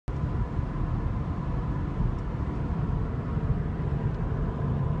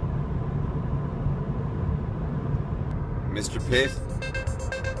Mr. Pitt,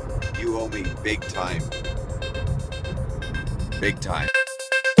 you owe me big time. Big time.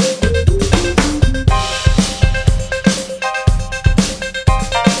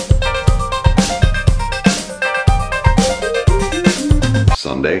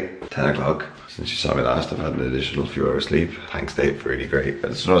 Sunday, 10 o'clock. Since you saw me last, I've had an additional few hours sleep. Thanks, Dave, really great.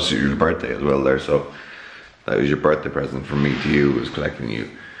 It's also your birthday as well there, so that was your birthday present from me to you, was collecting you.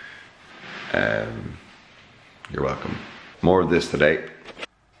 You're welcome. More of this today.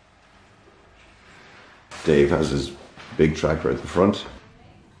 Dave has his big tractor at the front,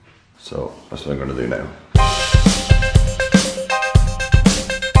 so that's what I'm going to do now.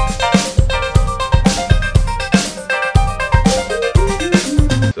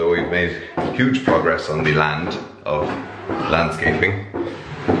 So we've made huge progress on the land of landscaping.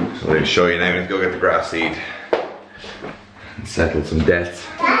 So I'll show you now. Let's go get the grass seed and settle some debts.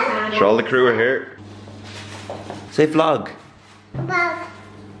 So all the crew are here. Say vlog. Bog.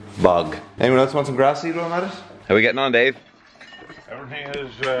 Bog. Anyone else want some grass seed while I'm at it? How are we getting on, Dave? Everything is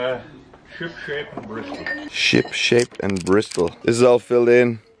ship shape and Bristol. Ship shape and Bristol. This is all filled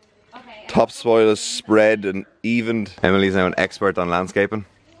in. Okay. Topsoil is spread and evened. Emily's now an expert on landscaping.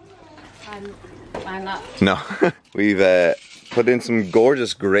 I'm not. No. We've put in some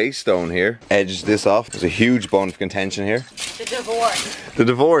gorgeous grey stone here. Edged this off. There's a huge bone of contention here. The divorce. The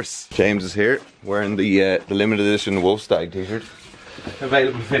divorce. James is here wearing the limited edition Wolf Stag t-shirt.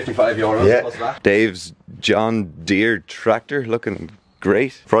 Available for €55. Yeah. What's that? Dave's John Deere tractor, looking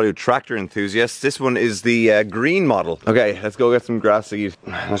great. For all you tractor enthusiasts, this one is the green model. Okay, let's go get some grass seed.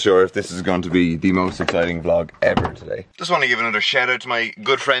 I'm not sure if this is going to be the most exciting vlog ever today. Just want to give another shout out to my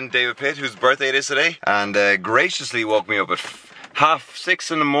good friend David Pitt, whose birthday it is today, and graciously woke me up at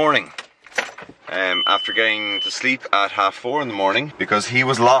 6:30 in the morning. After getting to sleep at 4:30 in the morning because he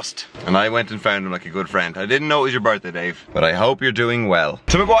was lost, and I went and found him like a good friend. I didn't know it was your birthday, Dave, but I hope you're doing well.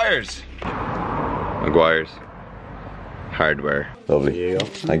 To Maguire's. Maguire's Hardware. Lovely.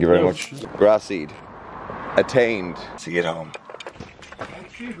 Thank you very much. Grass seed attained. See you at home.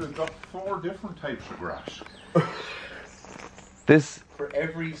 Actually, we've got 4 different types of grass This for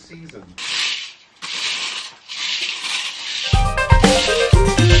every season.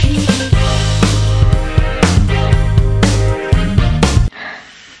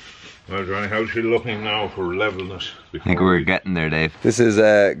 Well, Johnny, how's she looking now for levelness? I think we're getting there, Dave. This is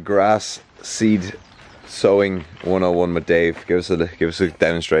grass seed sowing 101 with Dave. Give us a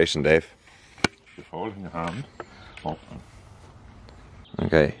demonstration, Dave. Just holding your hand up.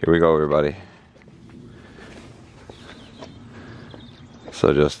 Okay, here we go, everybody.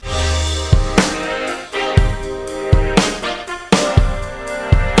 So just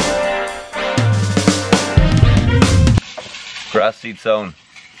grass seed sown.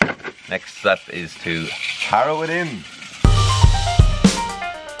 Next step is to harrow it in.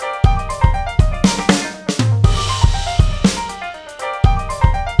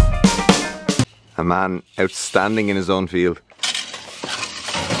 A man outstanding in his own field.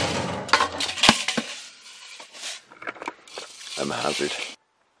 I'm a hazard. It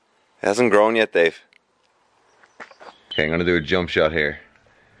hasn't grown yet, Dave. Okay, I'm gonna do a jump shot here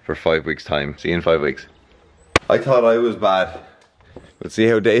for 5 weeks' time. See you in 5 weeks. I thought I was bad. Let's see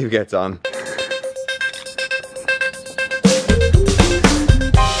how Dave gets on.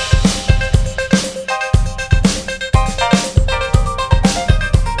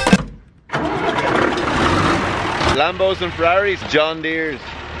 Lambos and Ferraris, John Deere's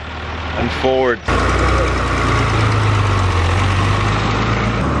and Fords.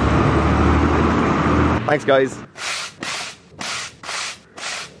 Thanks, guys.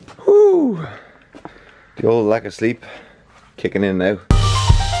 Whew. The old lack of sleep kicking in now.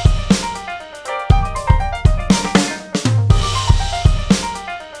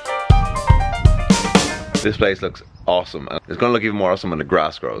 This place looks awesome. It's going to look even more awesome when the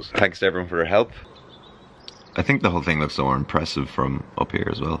grass grows. Thanks to everyone for their help. I think the whole thing looks more impressive from up here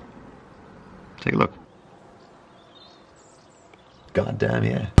as well. Take a look. God damn,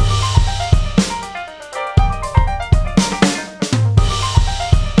 yeah.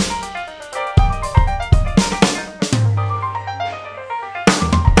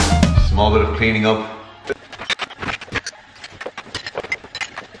 Small bit of cleaning up.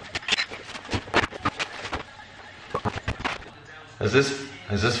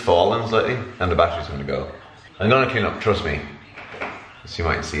 Has this fallen slightly? And the battery's gonna go. I'm gonna clean up, trust me. So you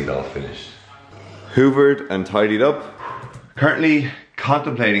might see it all finished. Hoovered and tidied up. Currently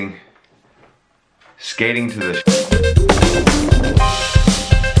contemplating skating to the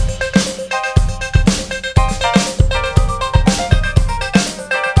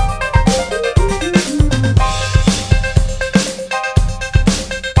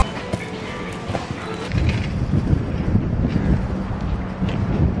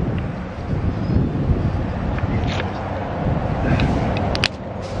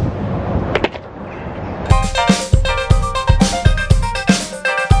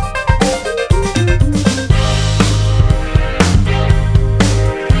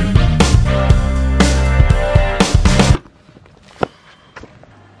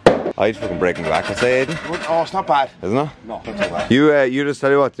I'd fucking break my back, I'd say, Aidan. Oh, it's not bad. Isn't it? No, not too bad. You just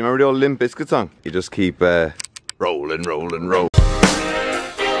tell you what, do you remember the old Limp Bizkit song? You just keep rolling, rolling, rolling.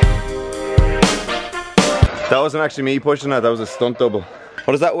 That wasn't actually me pushing that was a stunt double.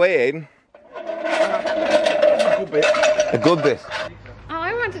 What does that weigh, Aidan? A good bit. A good bit. Oh,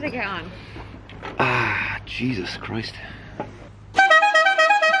 I wanted to get on. Ah, Jesus Christ.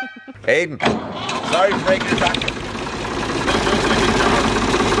 Aidan, sorry for breaking it back.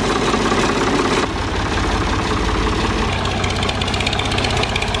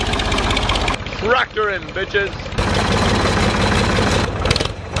 Tractor in, bitches.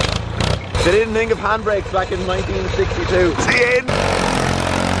 They didn't think of handbrakes back in 1962. See Aidan?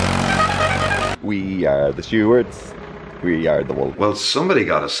 We are the stewards. We are the wolf. Well, somebody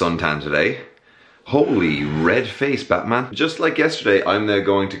got a suntan today. Holy red face, Batman. Just like yesterday, I'm now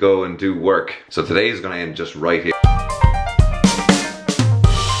going to go and do work. So today is going to end just right here.